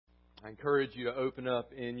I encourage you to open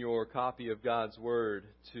up in your copy of God's Word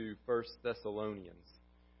to 1 Thessalonians.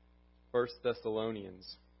 1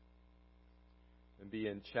 Thessalonians, and be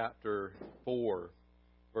in chapter 4,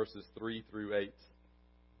 verses 3 through 8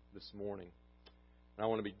 this morning. And I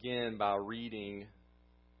want to begin by reading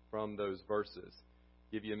from those verses.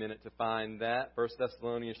 Give you a minute to find that. 1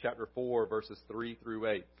 Thessalonians chapter 4, verses 3 through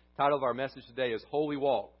 8. The title of our message today is Holy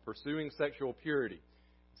Walk, Pursuing Sexual Purity.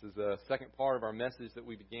 This is the second part of our message that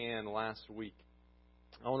we began last week.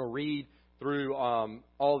 I want to read through all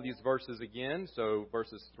of these verses again, so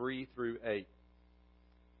verses 3 through 8.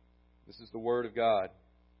 This is the Word of God.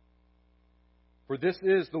 For this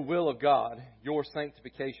is the will of God, your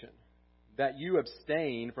sanctification, that you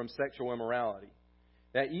abstain from sexual immorality,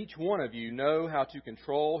 that each one of you know how to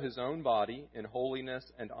control his own body in holiness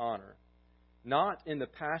and honor, not in the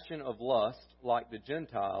passion of lust like the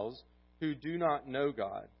Gentiles who do not know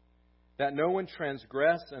God, that no one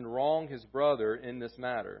transgress and wrong his brother in this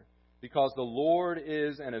matter, because the Lord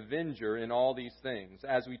is an avenger in all these things,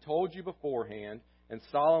 as we told you beforehand and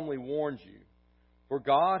solemnly warned you. For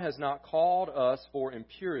God has not called us for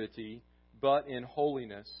impurity, but in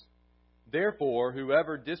holiness. Therefore,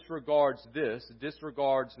 whoever disregards this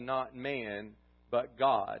disregards not man, but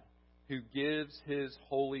God, who gives His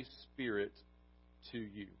Holy Spirit to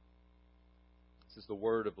you. This is the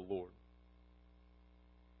word of the Lord.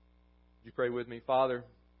 Would you pray with me? Father,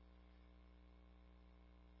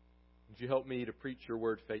 would you help me to preach your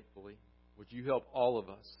word faithfully? Would you help all of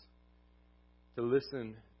us to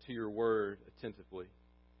listen to your word attentively?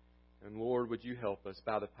 And Lord, would you help us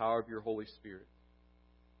by the power of your Holy Spirit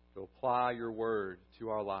to apply your word to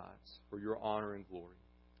our lives for your honor and glory.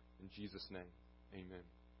 In Jesus' name, amen.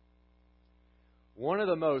 One of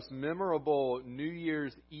the most memorable New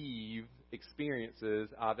Year's Eve experiences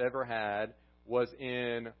I've ever had was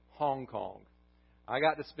in Hong Kong. I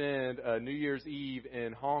got to spend New Year's Eve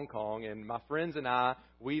in Hong Kong, and my friends and I,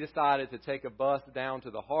 we decided to take a bus down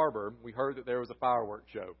to the harbor. We heard that there was a fireworks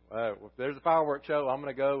show. If there's a fireworks show, I'm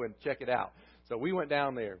going to go and check it out. So we went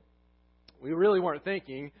down there. We really weren't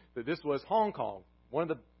thinking that this was Hong Kong, one of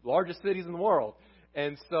the largest cities in the world.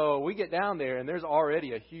 And so we get down there, and there's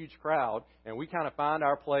already a huge crowd, and we kind of find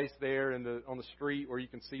our place there on the street where you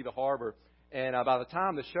can see the harbor. And by the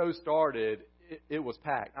time the show started, it was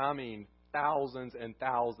packed. I mean, thousands and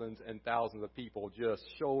thousands and thousands of people just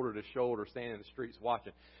shoulder to shoulder standing in the streets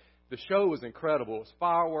watching. The show was incredible. It was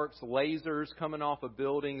fireworks, lasers coming off of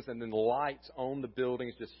buildings, and then the lights on the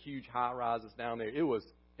buildings, just huge high-rises down there. It was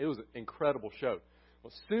an incredible show.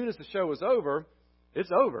 Well, as soon as the show was over, it's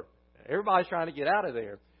over. Everybody's trying to get out of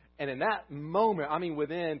there. And in that moment, I mean,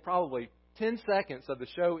 within probably 10 seconds of the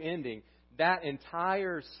show ending, that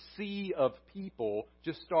entire sea of people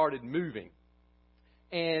just started moving.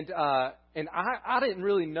 And I didn't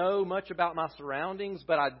really know much about my surroundings,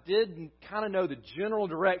 but I did kind of know the general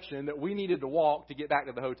direction that we needed to walk to get back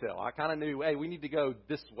to the hotel. I kind of knew, hey, we need to go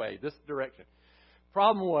this way, this direction.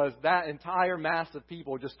 Problem was that entire mass of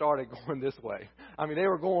people just started going this way. I mean, they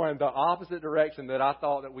were going the opposite direction that I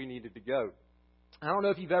thought that we needed to go. I don't know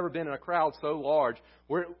if you've ever been in a crowd so large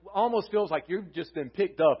where it almost feels like you've just been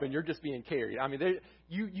picked up and you're just being carried. I mean,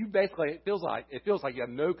 you basically, it feels like you have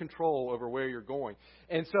no control over where you're going.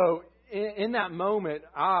 And so in that moment,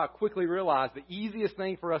 I quickly realized the easiest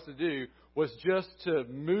thing for us to do was just to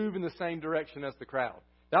move in the same direction as the crowd.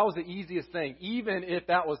 That was the easiest thing, even if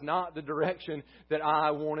that was not the direction that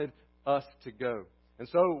I wanted us to go. And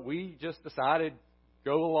so we just decided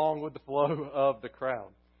go along with the flow of the crowd.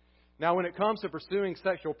 Now, when it comes to pursuing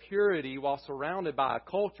sexual purity while surrounded by a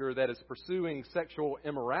culture that is pursuing sexual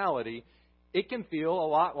immorality, it can feel a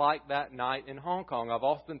lot like that night in Hong Kong. I've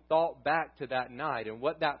often thought back to that night and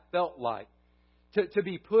what that felt like, to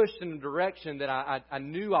be pushed in a direction that I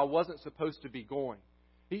knew I wasn't supposed to be going.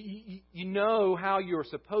 You know how you're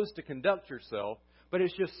supposed to conduct yourself, but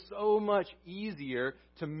it's just so much easier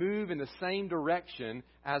to move in the same direction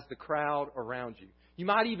as the crowd around you. You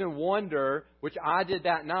might even wonder, which I did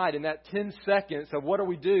that night, in that 10 seconds of what do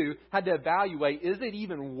we do, had to evaluate, is it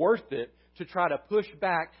even worth it to try to push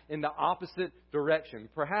back in the opposite direction?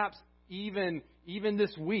 Perhaps even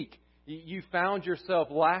this week, you found yourself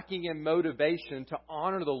lacking in motivation to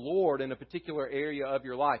honor the Lord in a particular area of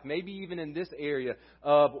your life. Maybe even in this area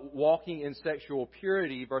of walking in sexual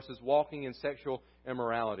purity versus walking in sexual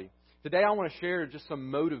immorality. Today I want to share just some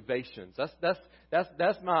motivations.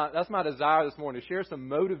 That's my desire this morning, to share some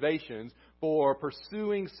motivations for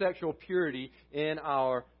pursuing sexual purity in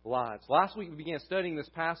our lives. Last week we began studying this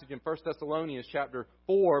passage in 1 Thessalonians chapter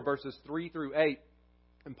 4, verses 3 through 8.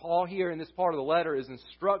 And Paul here in this part of the letter is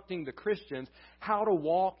instructing the Christians how to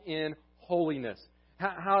walk in holiness,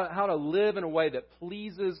 how to live in a way that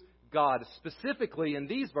pleases God, specifically in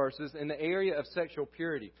these verses in the area of sexual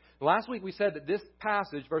purity. Last week we said that this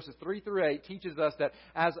passage, verses 3 through 8, teaches us that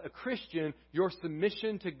as a Christian, your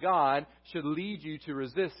submission to God should lead you to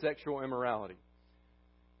resist sexual immorality.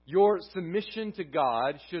 Your submission to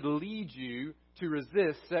God should lead you to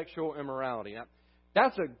resist sexual immorality. Now,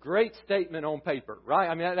 that's a great statement on paper, right?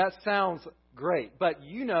 I mean, that sounds great. But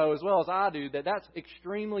you know as well as I do that that's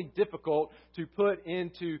extremely difficult to put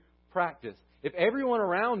into practice. If everyone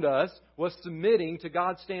around us was submitting to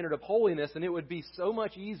God's standard of holiness, then it would be so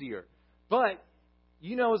much easier. But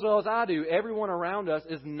you know as well as I do, everyone around us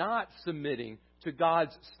is not submitting to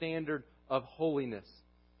God's standard of holiness.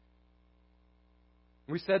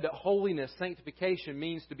 We said that holiness, sanctification,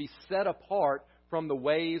 means to be set apart from the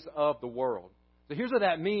ways of the world. So here's what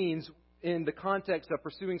that means in the context of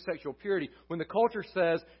pursuing sexual purity. When the culture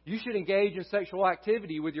says you should engage in sexual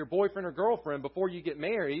activity with your boyfriend or girlfriend before you get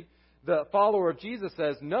married, the follower of Jesus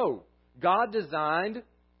says, no, God designed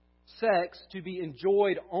sex to be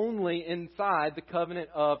enjoyed only inside the covenant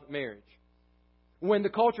of marriage. When the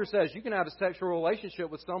culture says you can have a sexual relationship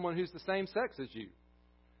with someone who's the same sex as you,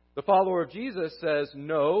 the follower of Jesus says,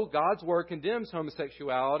 no, God's Word condemns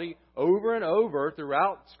homosexuality over and over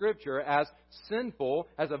throughout Scripture as sinful,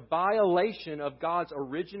 as a violation of God's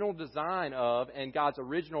original design of and God's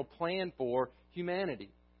original plan for humanity.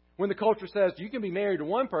 When the culture says you can be married to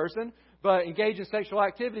one person, but engage in sexual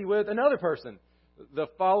activity with another person, the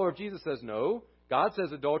follower of Jesus says, no, God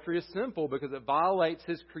says adultery is sinful because it violates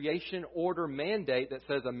His creation order mandate that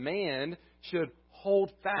says a man should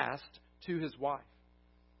hold fast to his wife.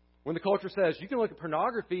 When the culture says you can look at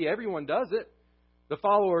pornography, everyone does it, the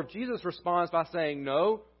follower of Jesus responds by saying,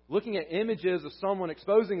 no, looking at images of someone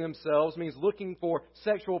exposing themselves means looking for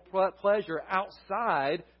sexual pleasure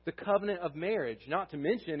outside the covenant of marriage. Not to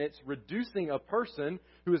mention it's reducing a person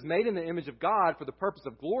who is made in the image of God for the purpose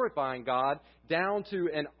of glorifying God down to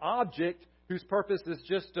an object whose purpose is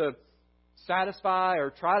just to satisfy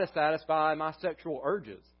or try to satisfy my sexual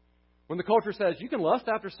urges. When the culture says you can lust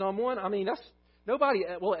after someone, I mean, nobody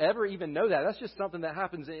will ever even know that. That's just something that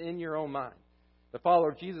happens in your own mind. The follower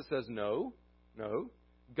of Jesus says, no.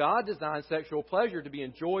 God designed sexual pleasure to be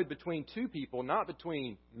enjoyed between two people, not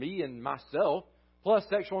between me and myself. Plus,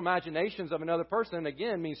 sexual imaginations of another person,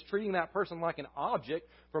 again, means treating that person like an object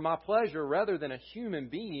for my pleasure rather than a human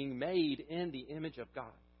being made in the image of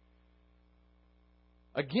God.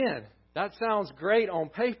 Again, that sounds great on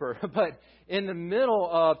paper, but in the middle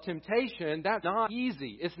of temptation, that's not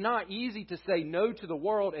easy. It's not easy to say no to the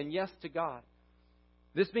world and yes to God.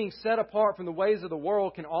 This being set apart from the ways of the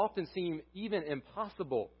world can often seem even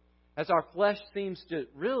impossible, as our flesh seems to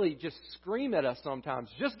really just scream at us sometimes.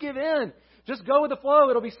 Just give in. Just go with the flow.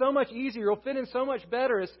 It'll be so much easier. You'll fit in so much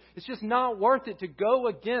better. It's just not worth it to go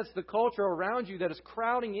against the culture around you that is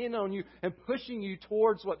crowding in on you and pushing you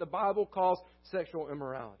towards what the Bible calls sexual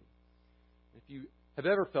immorality. If you have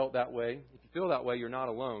ever felt that way, if you feel that way, you're not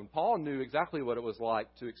alone. Paul knew exactly what it was like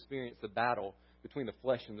to experience the battle between the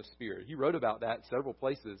flesh and the spirit. He wrote about that in several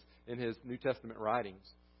places in his New Testament writings.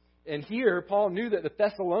 And here, Paul knew that the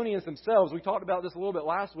Thessalonians themselves, we talked about this a little bit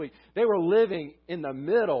last week, they were living in the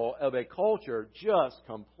middle of a culture just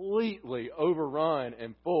completely overrun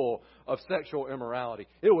and full of sexual immorality.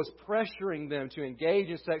 It was pressuring them to engage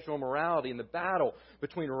in sexual immorality, and the battle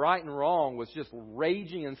between right and wrong was just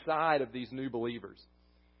raging inside of these new believers.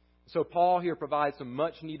 So Paul here provides some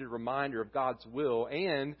much-needed reminder of God's will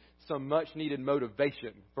and some much-needed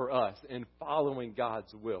motivation for us in following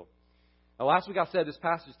God's will. Now, last week I said this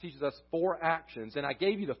passage teaches us 4 actions, and I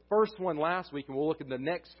gave you the first one last week, and we'll look at the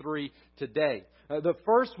next 3 today. The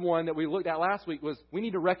first one that we looked at last week was we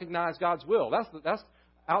need to recognize God's will. That's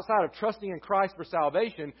outside of trusting in Christ for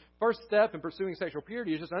salvation. First step in pursuing sexual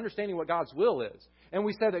purity is just understanding what God's will is. And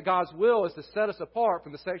we said that God's will is to set us apart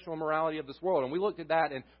from the sexual immorality of this world. And we looked at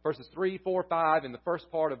that in verses 3, 4, 5, and the first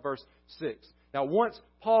part of verse 6. Now, once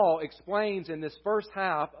Paul explains in this first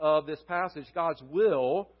half of this passage God's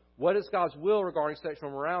will, what is God's will regarding sexual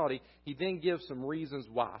immorality, he then gives some reasons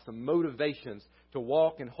why, some motivations to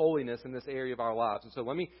walk in holiness in this area of our lives. And so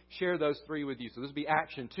let me share those 3 with you. So this will be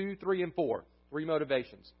action 2, 3, and 4. 3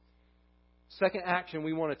 motivations. Second action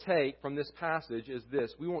we want to take from this passage is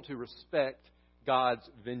this. We want to respect God's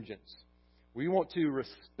vengeance. We want to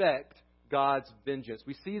respect God's vengeance.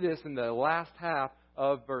 We see this in the last half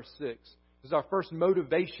of verse 6. This is our first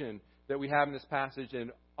motivation that we have in this passage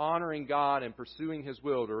in honoring God and pursuing His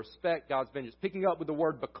will, to respect God's vengeance. Picking up with the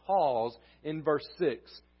word because in verse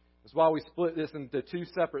 6. That's why we split this into 2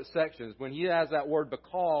 separate sections. When he has that word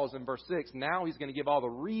because in verse 6, now he's going to give all the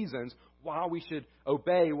reasons why we should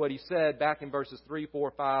obey what He said back in verses 3,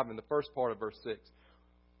 4, 5, and the first part of verse 6.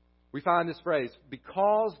 We find this phrase,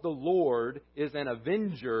 because the Lord is an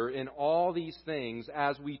avenger in all these things,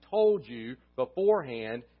 as we told you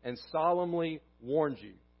beforehand and solemnly warned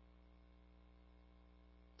you.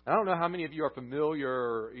 I don't know how many of you are familiar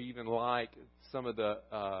or even like some of the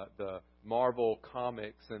Marvel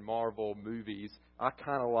comics and Marvel movies. I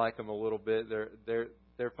kind of like them a little bit.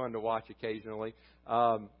 They're fun to watch occasionally.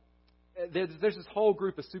 There's this whole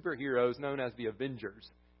group of superheroes known as the Avengers.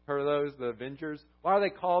 Heard of those, the Avengers? Why are they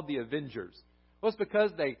called the Avengers? Well, it's because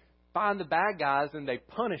they find the bad guys and they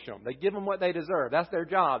punish them. They give them what they deserve. That's their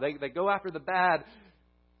job. They go after the bad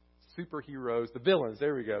superheroes, the villains.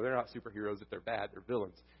 There we go. They're not superheroes if they're bad. They're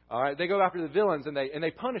villains. All right. They go after the villains and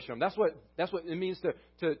they punish them. That's what it means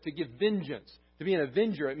to give vengeance. To be an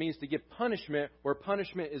avenger, it means to give punishment where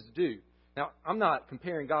punishment is due. Now, I'm not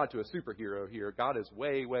comparing God to a superhero here. God is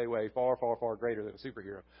way, way, way far, far, far greater than a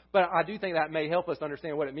superhero. But I do think that may help us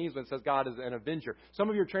understand what it means when it says God is an avenger. Some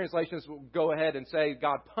of your translations will go ahead and say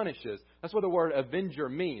God punishes. That's what the word avenger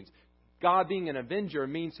means. God being an avenger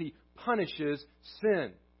means He punishes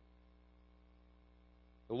sin.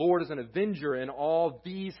 The Lord is an avenger in all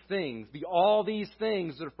these things. The all these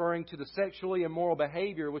things is referring to the sexually immoral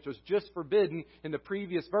behavior which was just forbidden in the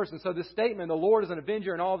previous verse. And so this statement, the Lord is an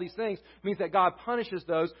avenger in all these things, means that God punishes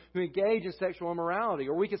those who engage in sexual immorality.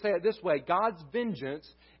 Or we could say it this way, God's vengeance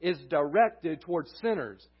is directed towards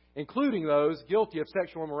sinners, including those guilty of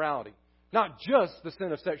sexual immorality. Not just the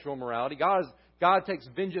sin of sexual immorality. God takes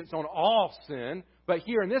vengeance on all sin. But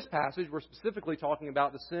here in this passage, we're specifically talking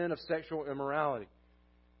about the sin of sexual immorality.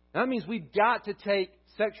 That means we've got to take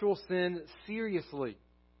sexual sin seriously.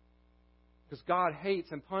 Because God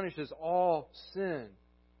hates and punishes all sin.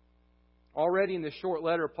 Already in this short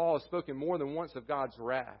letter, Paul has spoken more than once of God's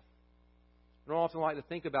wrath. I don't often like to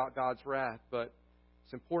think about God's wrath, but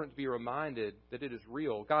it's important to be reminded that it is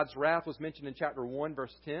real. God's wrath was mentioned in chapter 1,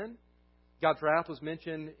 verse 10. God's wrath was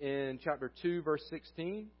mentioned in chapter 2, verse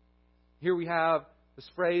 16. Here we have this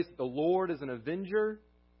phrase, the Lord is an avenger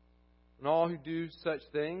and all who do such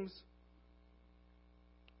things.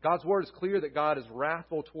 God's Word is clear that God is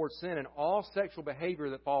wrathful towards sin, and all sexual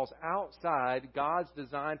behavior that falls outside God's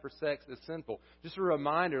design for sex is sinful. Just a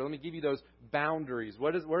reminder, let me give you those boundaries.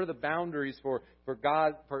 What are the boundaries for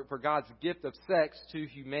God's gift of sex to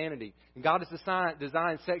humanity? And God has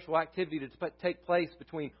designed sexual activity to take place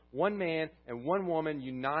between one man and one woman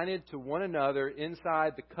united to one another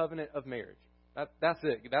inside the covenant of marriage. That's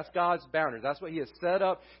it. That's God's boundaries. That's what He has set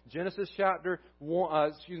up. Genesis chapter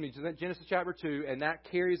 2, and that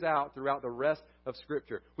carries out throughout the rest of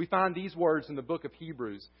Scripture. We find these words in the book of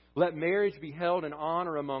Hebrews. Let marriage be held in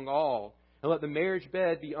honor among all, and let the marriage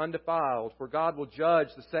bed be undefiled, for God will judge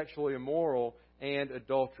the sexually immoral and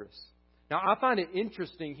adulterous. Now, I find it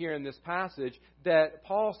interesting here in this passage that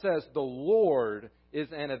Paul says the Lord is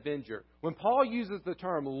an avenger. When Paul uses the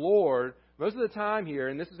term Lord, most of the time here,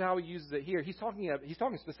 and this is how he uses it here, he's talking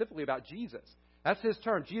specifically about Jesus. That's His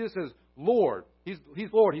term. Jesus is Lord. He's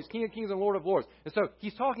Lord. He's King of Kings and Lord of Lords. And so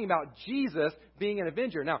he's talking about Jesus being an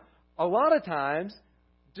avenger. Now, a lot of times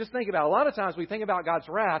we think about God's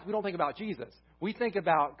wrath, we don't think about Jesus. We think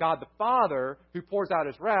about God the Father who pours out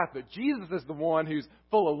His wrath, but Jesus is the one who's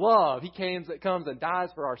full of love. He comes and dies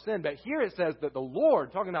for our sin. But here it says that the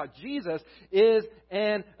Lord, talking about Jesus, is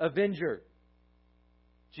an avenger.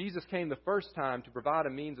 Jesus came the first time to provide a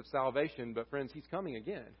means of salvation, but friends, He's coming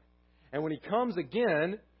again. And when He comes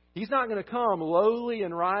again, He's not going to come lowly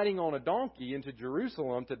and riding on a donkey into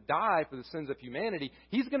Jerusalem to die for the sins of humanity.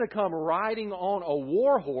 He's going to come riding on a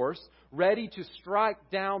war horse, ready to strike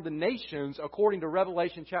down the nations, according to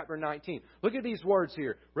Revelation chapter 19. Look at these words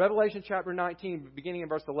here. Revelation chapter 19, beginning in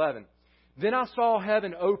verse 11. Then I saw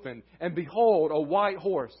heaven open, and behold, a white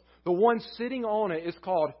horse. The one sitting on it is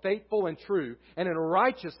called Faithful and True, and in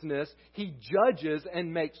righteousness He judges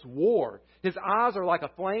and makes war. His eyes are like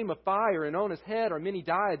a flame of fire, and on His head are many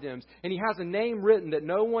diadems, and He has a name written that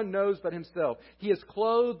no one knows but Himself. He is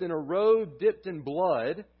clothed in a robe dipped in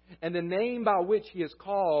blood, and the name by which He is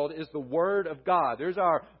called is the Word of God. There's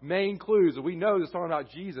our main clues. We know this is talking about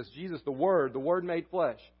Jesus. Jesus, the Word made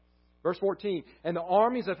flesh. Verse 14, and the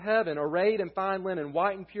armies of heaven, arrayed in fine linen,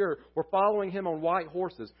 white and pure, were following Him on white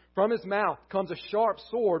horses. From His mouth comes a sharp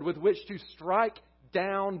sword with which to strike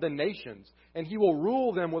down the nations. And He will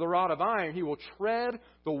rule them with a rod of iron. He will tread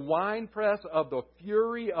the winepress of the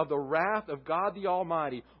fury of the wrath of God the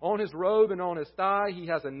Almighty. On His robe and on His thigh He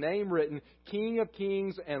has a name written, King of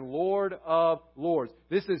Kings and Lord of Lords.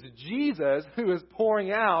 This is Jesus who is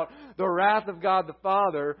pouring out the wrath of God the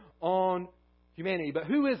Father on humanity. But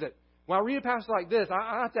who is it? When I read a passage like this,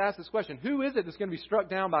 I have to ask this question. Who is it that's going to be struck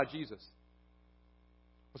down by Jesus?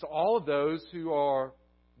 It's all of those who are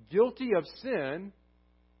guilty of sin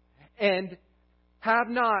and have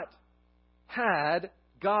not had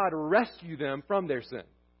God rescue them from their sin.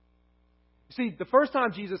 You see, the first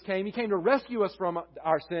time Jesus came, He came to rescue us from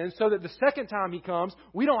our sins so that the second time He comes,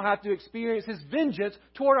 we don't have to experience His vengeance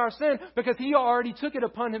toward our sin because He already took it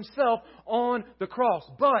upon Himself on the cross.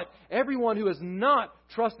 But everyone who has not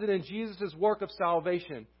trusted in Jesus' work of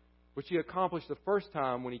salvation, which He accomplished the first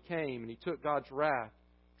time when He came and He took God's wrath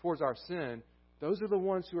towards our sin, those are the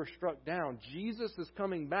ones who are struck down. Jesus is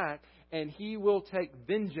coming back and He will take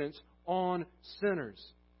vengeance on sinners,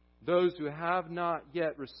 those who have not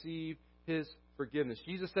yet received His forgiveness.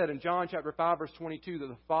 Jesus said in John chapter 5, verse 22, that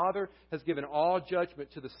the Father has given all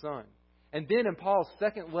judgment to the Son. And then in Paul's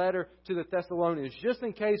second letter to the Thessalonians, just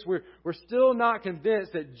in case we're still not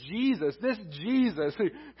convinced that Jesus, this Jesus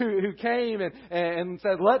who came and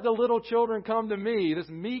said, let the little children come to me, this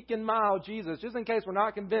meek and mild Jesus, just in case we're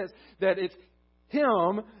not convinced that it's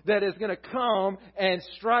Him that is going to come and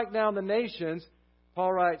strike down the nations,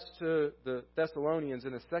 Paul writes to the Thessalonians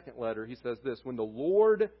in his second letter, he says this, when the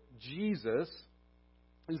Lord Jesus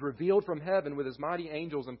is revealed from heaven with His mighty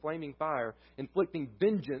angels in flaming fire, inflicting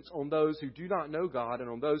vengeance on those who do not know God and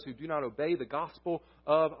on those who do not obey the gospel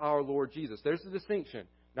of our Lord Jesus. There's the distinction.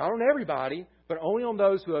 Not on everybody, but only on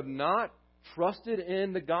those who have not trusted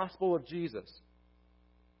in the gospel of Jesus.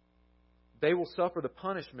 They will suffer the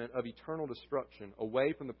punishment of eternal destruction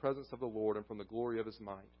away from the presence of the Lord and from the glory of His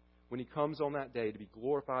might, when He comes on that day to be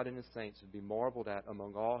glorified in His saints and to be marveled at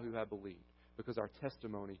among all who have believed, because our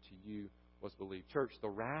testimony to you was believed. Church, the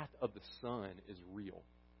wrath of the Son is real.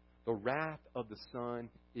 The wrath of the Son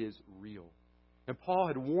is real. And Paul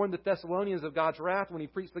had warned the Thessalonians of God's wrath when he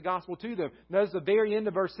preached the gospel to them. Notice the very end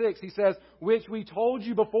of verse 6. He says, which we told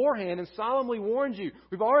you beforehand and solemnly warned you.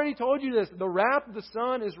 We've already told you this. The wrath of the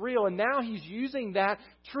Son is real. And now he's using that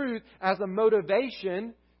truth as a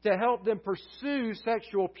motivation to help them pursue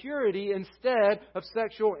sexual purity instead of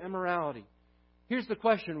sexual immorality. Here's the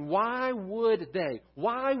question. Why would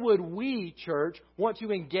we, church, want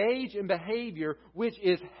to engage in behavior which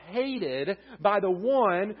is hated by the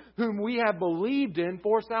one whom we have believed in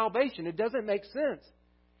for salvation? It doesn't make sense.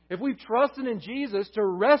 If we've trusted in Jesus to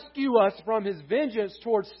rescue us from His vengeance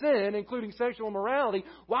towards sin, including sexual immorality,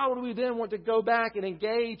 why would we then want to go back and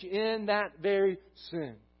engage in that very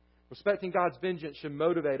sin? Respecting God's vengeance should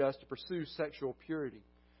motivate us to pursue sexual purity.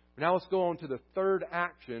 Now let's go on to the third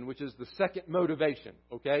action, which is the second motivation.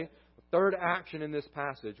 Okay? The third action in this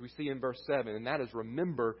passage we see in verse 7, and that is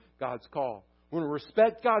remember God's call. We want to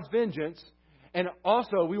respect God's vengeance, and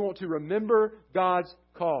also we want to remember God's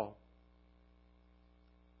call.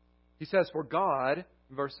 He says, for God,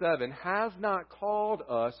 verse 7, has not called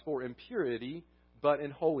us for impurity, but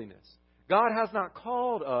in holiness. God has not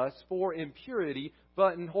called us for impurity,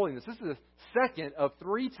 but in holiness. This is the second of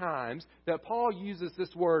 3 times that Paul uses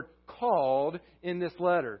this word called in this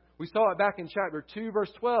letter. We saw it back in chapter 2,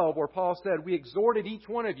 verse 12, where Paul said, we exhorted each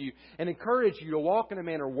one of you and encourage you to walk in a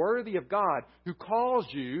manner worthy of God, who calls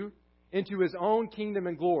you into His own kingdom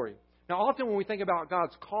and glory. Now, often when we think about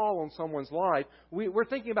God's call on someone's life, we're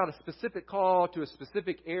thinking about a specific call to a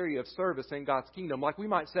specific area of service in God's kingdom. Like we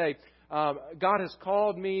might say, God has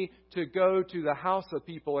called me to go to the house of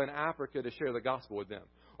people in Africa to share the gospel with them.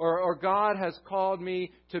 Or God has called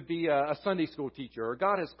me to be a Sunday school teacher. Or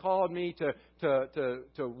God has called me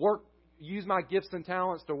to work, use my gifts and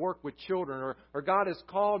talents to work with children. Or God has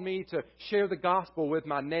called me to share the gospel with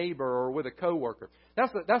my neighbor or with a coworker.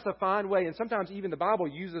 That's a fine way, and sometimes even the Bible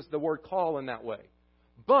uses the word call in that way.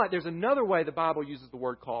 But there's another way the Bible uses the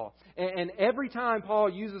word call. And every time Paul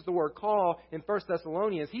uses the word call in 1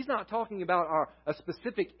 Thessalonians, he's not talking about a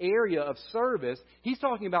specific area of service. He's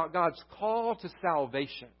talking about God's call to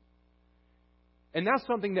salvation. And that's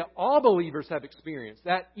something that all believers have experienced,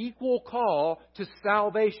 that equal call to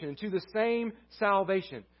salvation, to the same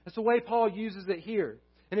salvation. That's the way Paul uses it here.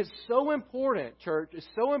 And it's so important, church, it's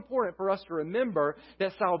so important for us to remember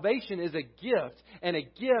that salvation is a gift, and a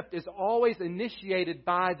gift is always initiated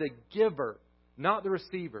by the giver, not the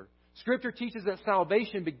receiver. Scripture teaches that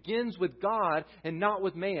salvation begins with God and not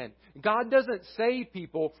with man. God doesn't save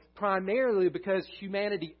people primarily because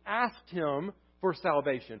humanity asked Him for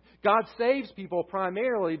salvation. God saves people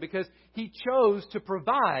primarily because He chose to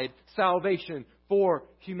provide salvation for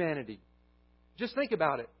humanity. Just think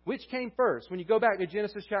about it. Which came first? When you go back to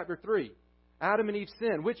Genesis chapter 3, Adam and Eve's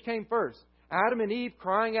sin, which came first? Adam and Eve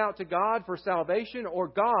crying out to God for salvation, or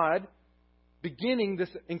God beginning this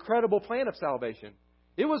incredible plan of salvation?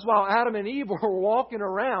 It was while Adam and Eve were walking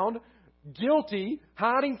around guilty,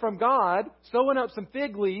 hiding from God, sewing up some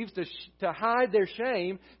fig leaves to hide their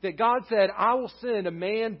shame, that God said, I will send a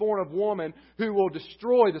man born of woman who will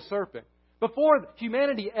destroy the serpent. Before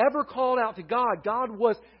humanity ever called out to God, God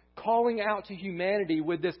was calling out to humanity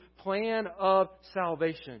with this plan of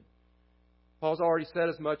salvation. Paul's already said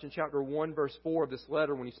as much in chapter 1, verse 4 of this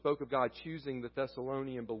letter when he spoke of God choosing the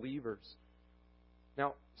Thessalonian believers. Now,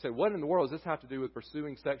 you say, what in the world does this have to do with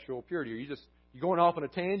pursuing sexual purity? Are you going off on a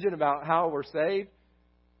tangent about how we're saved?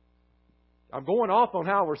 I'm going off on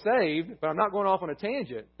how we're saved, but I'm not going off on a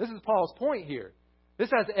tangent. This is Paul's point here. This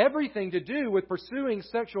has everything to do with pursuing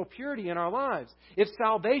sexual purity in our lives. If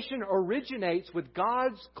salvation originates with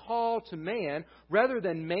God's call to man rather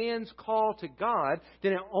than man's call to God,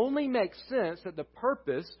 then it only makes sense that the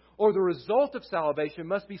purpose or the result of salvation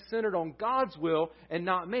must be centered on God's will and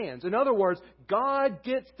not man's. In other words, God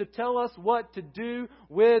gets to tell us what to do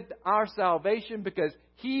with our salvation because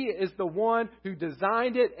He is the one who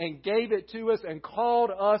designed it and gave it to us and called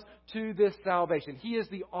us to this salvation. He is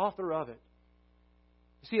the author of it.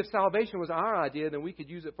 You see, if salvation was our idea, then we could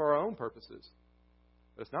use it for our own purposes.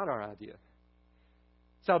 But it's not our idea.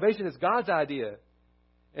 Salvation is God's idea.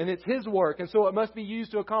 And it's His work. And so it must be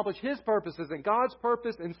used to accomplish His purposes. And God's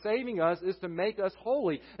purpose in saving us is to make us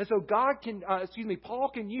holy. And so Paul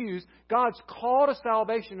can use God's call to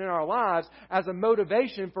salvation in our lives as a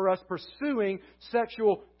motivation for us pursuing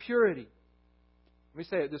sexual purity. Let me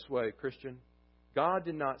say it this way, Christian. God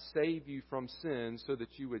did not save you from sin so that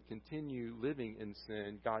you would continue living in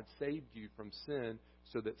sin. God saved you from sin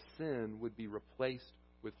so that sin would be replaced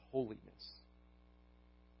with holiness.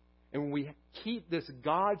 And when we keep this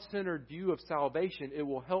God-centered view of salvation, it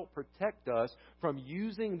will help protect us from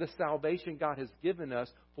using the salvation God has given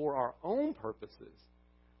us for our own purposes.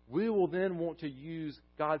 We will then want to use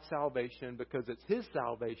God's salvation because it's His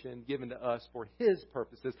salvation given to us for His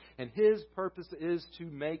purposes. And His purpose is to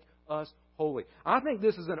make us holy. I think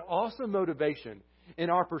this is an awesome motivation in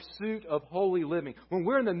our pursuit of holy living. When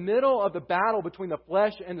we're in the middle of the battle between the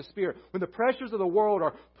flesh and the spirit, when the pressures of the world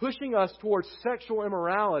are pushing us towards sexual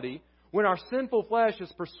immorality, when our sinful flesh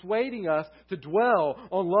is persuading us to dwell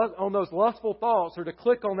on those lustful thoughts or to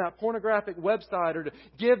click on that pornographic website or to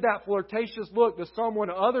give that flirtatious look to someone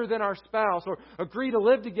other than our spouse or agree to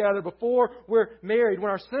live together before we're married,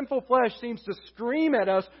 when our sinful flesh seems to scream at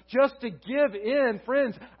us just to give in,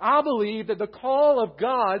 friends, I believe that the call of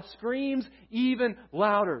God screams even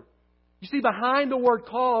louder. You see, behind the word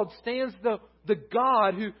called stands the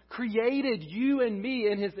God who created you and me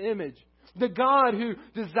in His image. The God who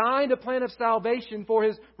designed a plan of salvation for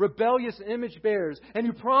His rebellious image bearers and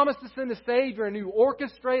who promised to send a Savior and who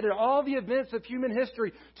orchestrated all the events of human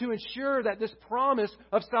history to ensure that this promise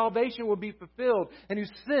of salvation would be fulfilled and who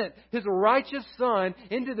sent His righteous Son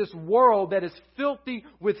into this world that is filthy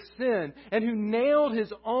with sin and who nailed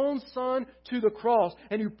His own Son to the cross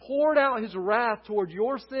and who poured out His wrath toward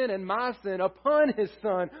your sin and my sin upon His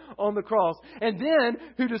Son on the cross and then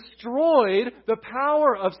who destroyed the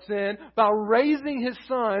power of sin by raising His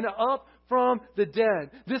Son up from the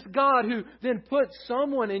dead. This God who then put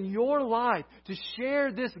someone in your life to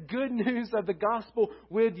share this good news of the gospel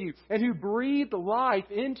with you and who breathed life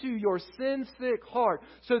into your sin-sick heart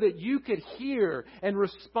so that you could hear and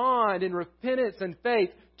respond in repentance and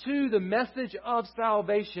faith to the message of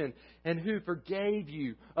salvation and who forgave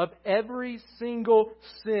you of every single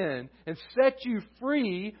sin and set you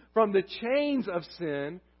free from the chains of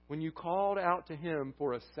sin when you called out to Him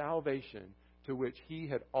for a salvation to which He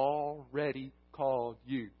had already called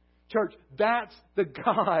you. Church, that's the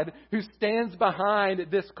God who stands behind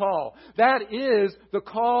this call. That is the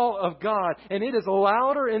call of God. And it is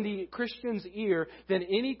louder in the Christian's ear than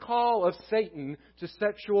any call of Satan to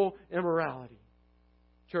sexual immorality.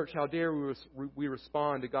 Church, how dare we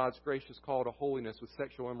respond to God's gracious call to holiness with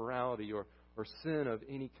sexual immorality or sin of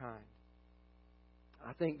any kind?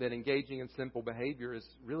 I think that engaging in sinful behavior is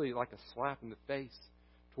really like a slap in the face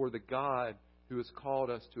toward the God who has called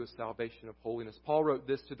us to a salvation of holiness. Paul wrote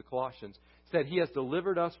this to the Colossians. He said, He has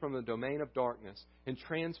delivered us from the domain of darkness and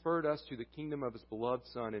transferred us to the kingdom of His beloved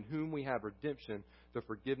Son, in whom we have redemption, the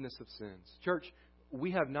forgiveness of sins. Church, we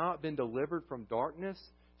have not been delivered from darkness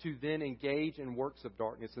to then engage in works of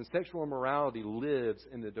darkness. And sexual immorality lives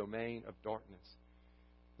in the domain of darkness.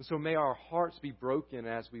 And so may our hearts be broken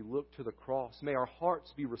as we look to the cross. May our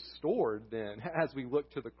hearts be restored then as we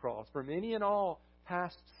look to the cross from any and all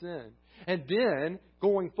past sin. And then,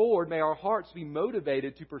 going forward, may our hearts be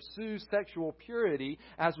motivated to pursue sexual purity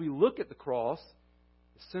as we look at the cross,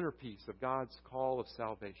 the centerpiece of God's call of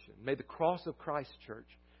salvation. May the cross of Christ, church,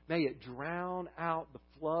 may it drown out the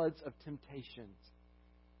floods of temptations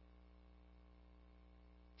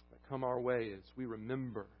that come our way as we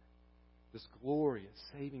remember this glorious,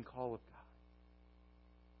 saving call of God.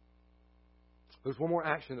 There's one more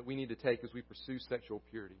action that we need to take as we pursue sexual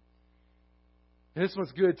purity. And this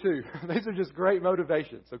one's good too. These are just great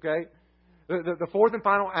motivations, okay? The fourth and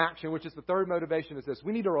final action, which is the third motivation, is this.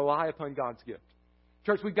 We need to rely upon God's gift.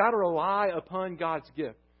 Church, we've got to rely upon God's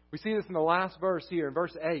gift. We see this in the last verse here, in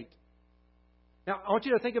verse 8. Now, I want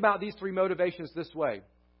you to think about these three motivations this way.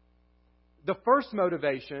 The first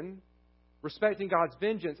motivation, respecting God's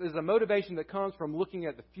vengeance, is a motivation that comes from looking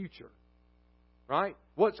at the future. Right?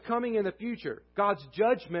 What's coming in the future? God's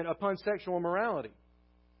judgment upon sexual immorality.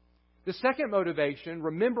 The second motivation,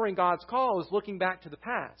 remembering God's call, is looking back to the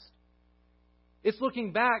past. It's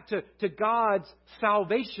looking back to God's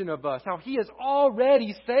salvation of us, how He has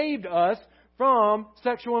already saved us from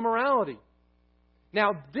sexual immorality.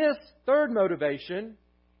 Now, this third motivation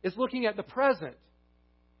is looking at the present.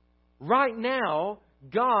 Right now,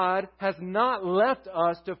 God has not left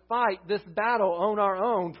us to fight this battle on our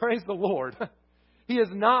own. Praise the Lord. He has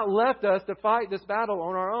not left us to fight this battle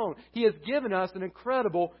on our own. He has given us an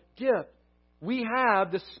incredible gift. We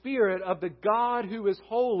have the Spirit of the God who is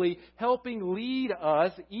holy helping lead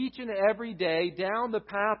us each and every day down the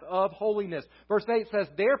path of holiness. Verse 8 says,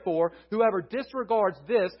 therefore, whoever disregards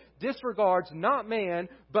this, disregards not man,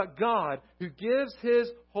 but God, who gives His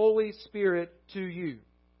Holy Spirit to you.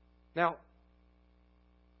 Now,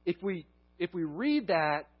 if we read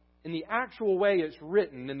that in the actual way it's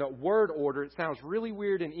written, in the word order, it sounds really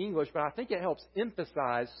weird in English, but I think it helps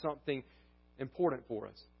emphasize something important for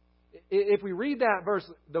us. If we read that verse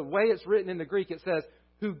the way it's written in the Greek, it says,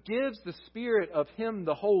 who gives the Spirit of Him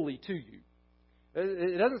the Holy to you.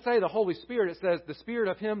 It doesn't say the Holy Spirit, it says the Spirit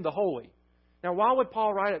of Him the Holy. Now, why would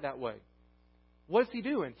Paul write it that way? What's he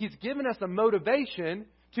doing? He's given us a motivation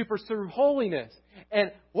to pursue holiness. And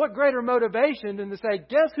what greater motivation than to say,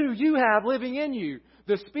 guess who you have living in you?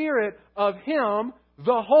 The Spirit of Him,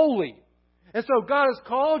 the Holy. And so God has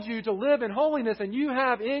called you to live in holiness, and you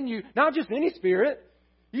have in you not just any Spirit,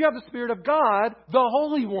 you have the Spirit of God, the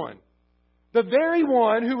Holy One. The very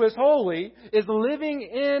one who is holy is living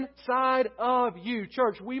inside of you.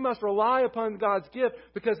 Church, we must rely upon God's gift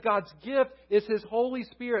because God's gift is His Holy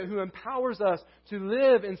Spirit who empowers us to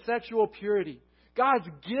live in sexual purity. God's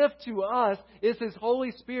gift to us is His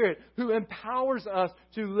Holy Spirit who empowers us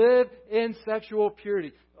to live in sexual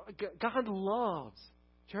purity. God loves,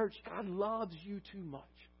 church, God loves you too much.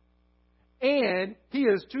 And He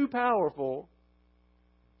is too powerful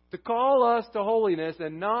to call us to holiness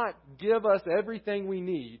and not give us everything we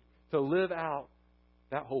need to live out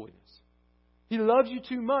that holiness. He loves you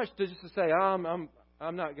too much to just to say, I'm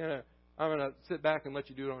gonna sit back and let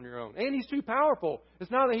you do it on your own. And He's too powerful.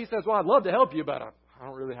 It's not that He says, well, I'd love to help you, but I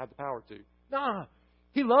don't really have the power to. Nah,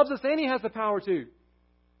 He loves us and He has the power to.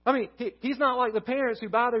 I mean, He's not like the parents who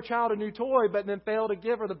buy their child a new toy but then fail to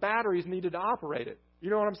give her the batteries needed to operate it. You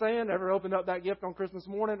know what I'm saying? Ever opened up that gift on Christmas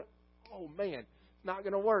morning? Oh, man. Not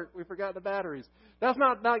going to work. We forgot the batteries. That's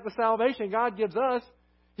not like the salvation God gives us.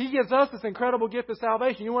 He gives us this incredible gift of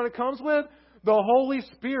salvation. You know what it comes with? The Holy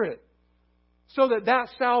Spirit. So that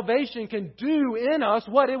salvation can do in us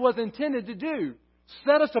what it was intended to do.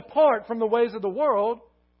 Set us apart from the ways of the world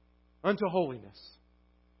unto holiness.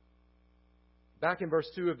 Back in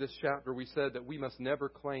verse 2 of this chapter, we said that we must never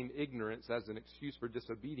claim ignorance as an excuse for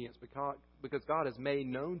disobedience because God has made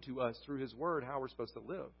known to us through His Word how we're supposed to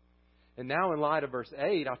live. And now in light of verse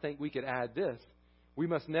 8, I think we could add this. We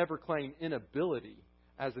must never claim inability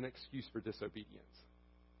as an excuse for disobedience.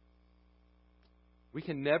 We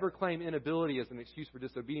can never claim inability as an excuse for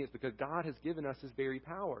disobedience because God has given us His very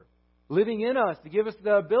power. Living in us to give us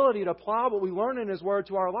the ability to apply what we learn in His Word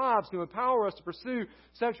to our lives, to empower us to pursue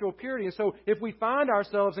sexual purity. And so if we find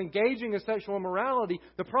ourselves engaging in sexual immorality,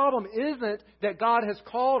 the problem isn't that God has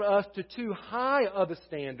called us to too high of a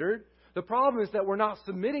standard. The problem is that we're not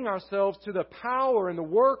submitting ourselves to the power and the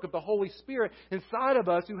work of the Holy Spirit inside of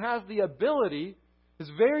us who has the ability, is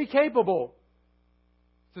very capable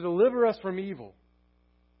to deliver us from evil.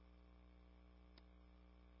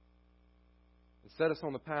 And set us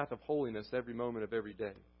on the path of holiness every moment of every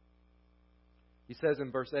day. He says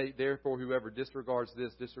in verse 8, therefore whoever disregards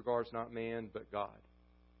this disregards not man but God.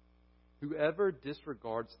 Whoever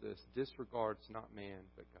disregards this disregards not man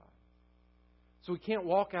but God. So we can't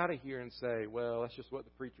walk out of here and say, well, that's just what the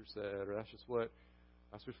preacher said, or that's just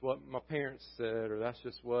what my parents said, or that's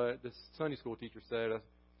just what this Sunday school teacher said.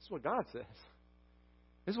 This is what God says.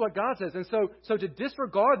 This is what God says. And so to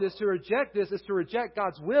disregard this, to reject this, is to reject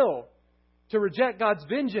God's will, to reject God's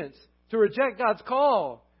vengeance, to reject God's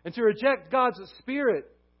call, and to reject God's Spirit.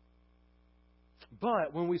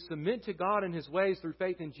 But when we submit to God and His ways through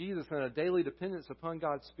faith in Jesus and a daily dependence upon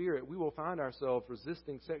God's Spirit, we will find ourselves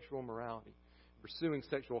resisting sexual immorality, pursuing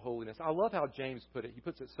sexual holiness. I love how James put it. He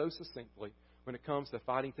puts it so succinctly when it comes to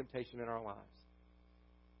fighting temptation in our lives.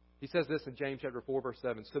 He says this in James chapter 4, verse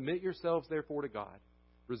 7. Submit yourselves, therefore, to God.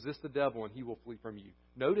 Resist the devil, and he will flee from you.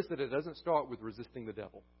 Notice that it doesn't start with resisting the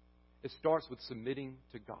devil. It starts with submitting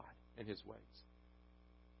to God and His ways.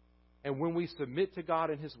 And when we submit to God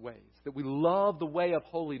and His ways, that we love the way of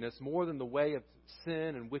holiness more than the way of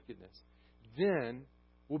sin and wickedness, then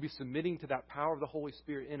we'll be submitting to that power of the Holy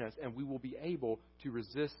Spirit in us, and we will be able to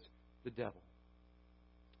resist the devil.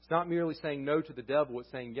 It's not merely saying no to the devil, it's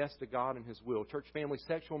saying yes to God and His will. Church family,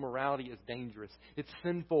 sexual morality is dangerous. It's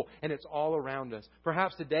sinful, and it's all around us.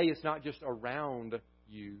 Perhaps today it's not just around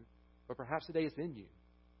you, but perhaps today it's in you.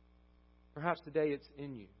 Perhaps today it's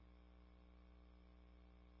in you.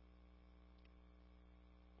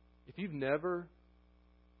 If you've never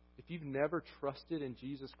trusted in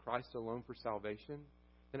Jesus Christ alone for salvation,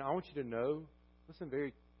 then I want you to know, listen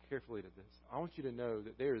very carefully to this. I want you to know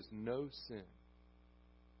that there is no sin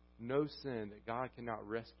that God cannot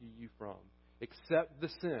rescue you from, except the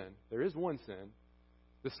sin. There is one sin,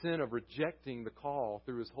 the sin of rejecting the call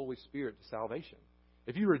through His Holy Spirit to salvation.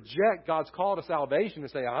 If you reject God's call to salvation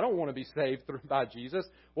and say, I don't want to be saved by Jesus,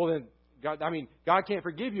 well then, God can't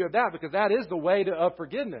forgive you of that, because that is the way of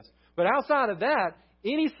forgiveness. But outside of that,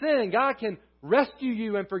 any sin God can rescue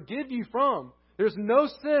you and forgive you from. There's no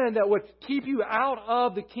sin that would keep you out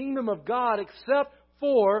of the kingdom of God except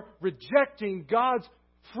for rejecting God's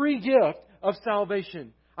free gift of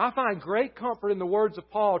salvation. I find great comfort in the words of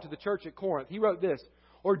Paul to the church at Corinth. He wrote this,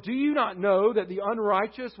 or do you not know that the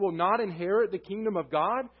unrighteous will not inherit the kingdom of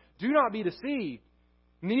God? Do not be deceived.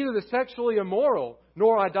 Neither the sexually immoral,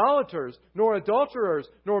 nor idolaters, nor adulterers,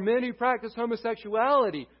 nor men who practice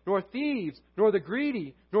homosexuality, nor thieves, nor the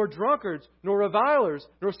greedy, nor drunkards, nor revilers,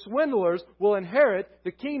 nor swindlers will inherit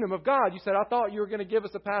the kingdom of God. You said, I thought you were going to give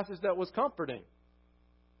us a passage that was comforting.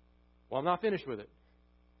 Well, I'm not finished with it.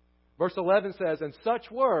 Verse 11 says, and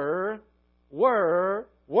such were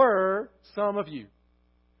some of you.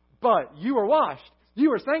 But you were washed.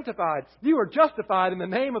 You are sanctified. You are justified in the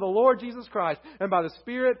name of the Lord Jesus Christ and by the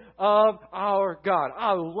Spirit of our God.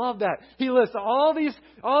 I love that. He lists all these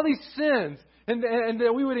sins and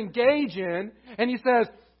that we would engage in. And he says,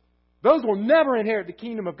 those will never inherit the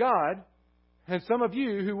kingdom of God. And some of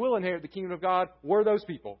you who will inherit the kingdom of God were those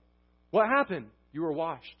people. What happened? You were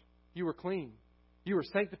washed. You were clean. You were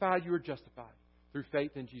sanctified. You were justified through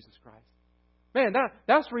faith in Jesus Christ. Man,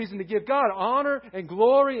 that's reason to give God honor and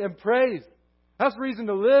glory and praise. That's reason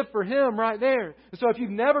to live for Him right there. And so if you've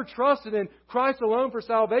never trusted in Christ alone for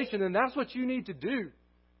salvation, then that's what you need to do.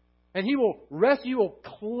 And He will rescue, He will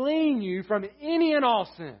clean you from any and all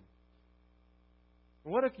sin.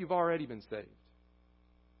 What if you've already been saved?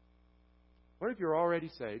 What if you're already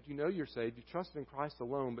saved? You know you're saved. You trusted in Christ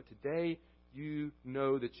alone, but today you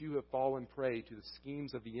know that you have fallen prey to the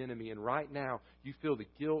schemes of the enemy, and right now you feel the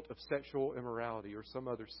guilt of sexual immorality or some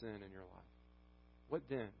other sin in your life. What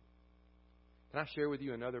then? Can I share with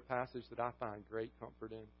you another passage that I find great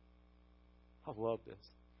comfort in? I love this.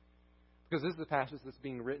 Because this is a passage that's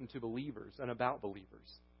being written to believers and about believers.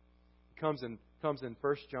 It comes in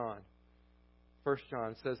 1 John. 1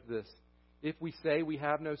 John says this, if we say we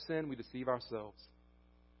have no sin, we deceive ourselves,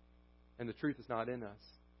 and the truth is not in us.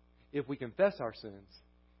 If we confess our sins,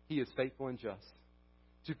 He is faithful and just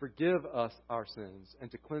to forgive us our sins and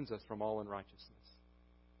to cleanse us from all unrighteousness.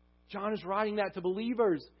 John is writing that to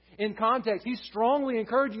believers. In context, he's strongly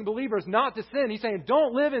encouraging believers not to sin. He's saying,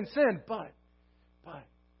 don't live in sin. But,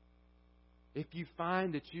 if you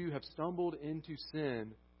find that you have stumbled into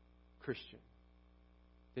sin, Christian,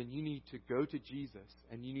 then you need to go to Jesus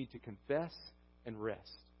and you need to confess and rest.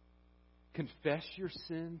 Confess your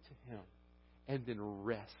sin to Him and then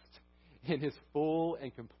rest in His full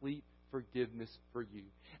and complete forgiveness for you.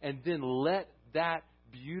 And then let that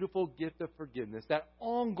beautiful gift of forgiveness, that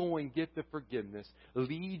ongoing gift of forgiveness,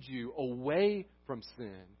 lead you away from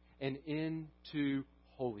sin and into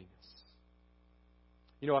holiness.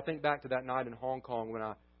 You know, I think back to that night in Hong Kong when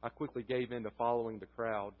I quickly gave in to following the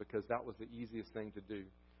crowd because that was the easiest thing to do.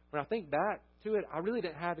 When I think back to it, I really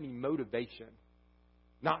didn't have any motivation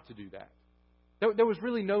not to do that. There was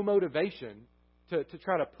really no motivation to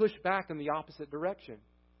try to push back in the opposite direction.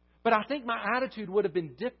 But I think my attitude would have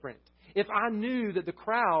been different if I knew that the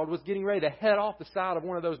crowd was getting ready to head off the side of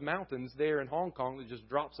one of those mountains there in Hong Kong that just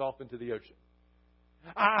drops off into the ocean.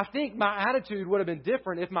 I think my attitude would have been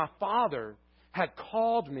different if my Father had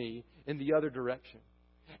called me in the other direction.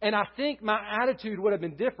 And I think my attitude would have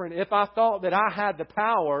been different if I thought that I had the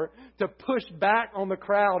power to push back on the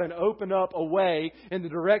crowd and open up a way in the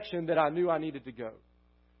direction that I knew I needed to go.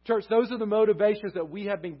 Church, those are the motivations that we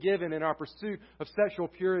have been given in our pursuit of sexual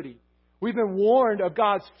purity. We've been warned of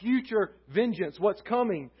God's future vengeance, what's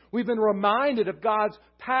coming. We've been reminded of God's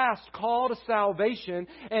past call to salvation,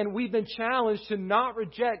 and we've been challenged to not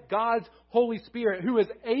reject God's Holy Spirit, who is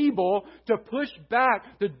able to push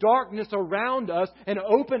back the darkness around us and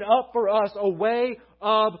open up for us a way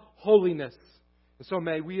of holiness. And so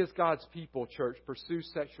may we as God's people, church, pursue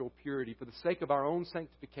sexual purity for the sake of our own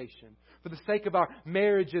sanctification, for the sake of our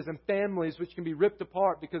marriages and families which can be ripped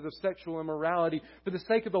apart because of sexual immorality, for the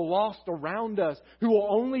sake of the lost around us who will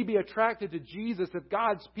only be attracted to Jesus if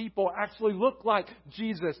God's people actually look like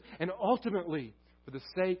Jesus, and ultimately for the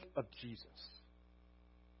sake of Jesus,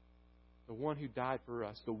 the one who died for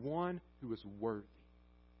us, the one who is worthy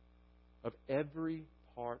of every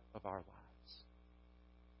part of our lives.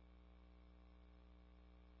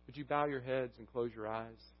 Would you bow your heads and close your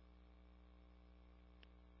eyes?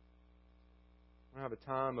 We're going to have a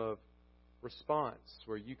time of response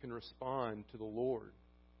where you can respond to the Lord.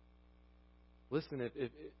 Listen,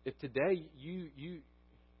 if today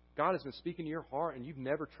God has been speaking to your heart and you've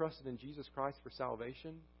never trusted in Jesus Christ for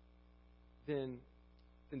salvation, then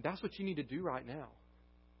that's what you need to do right now.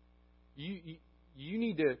 You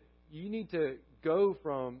need to go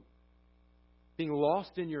from being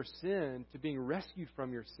lost in your sin to being rescued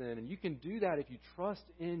from your sin. And you can do that if you trust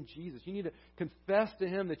in Jesus. You need to confess to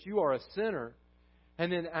Him that you are a sinner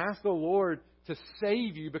and then ask the Lord to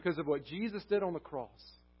save you because of what Jesus did on the cross.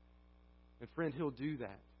 And friend, He'll do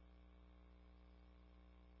that.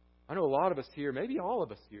 I know a lot of us here, maybe all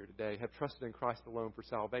of us here today, have trusted in Christ alone for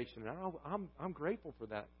salvation. And I'm grateful for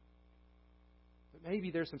that. But maybe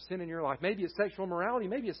there's some sin in your life. Maybe it's sexual immorality.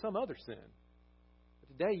 Maybe it's some other sin.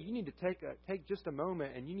 Today, you need to take just a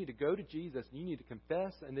moment and you need to go to Jesus and you need to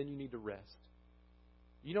confess and then you need to rest.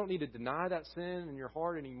 You don't need to deny that sin in your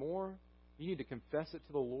heart anymore. You need to confess it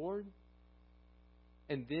to the Lord.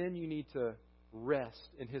 And then you need to rest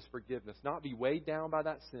in His forgiveness. Not be weighed down by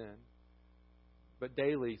that sin, but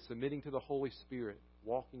daily submitting to the Holy Spirit,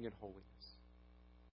 walking in holiness.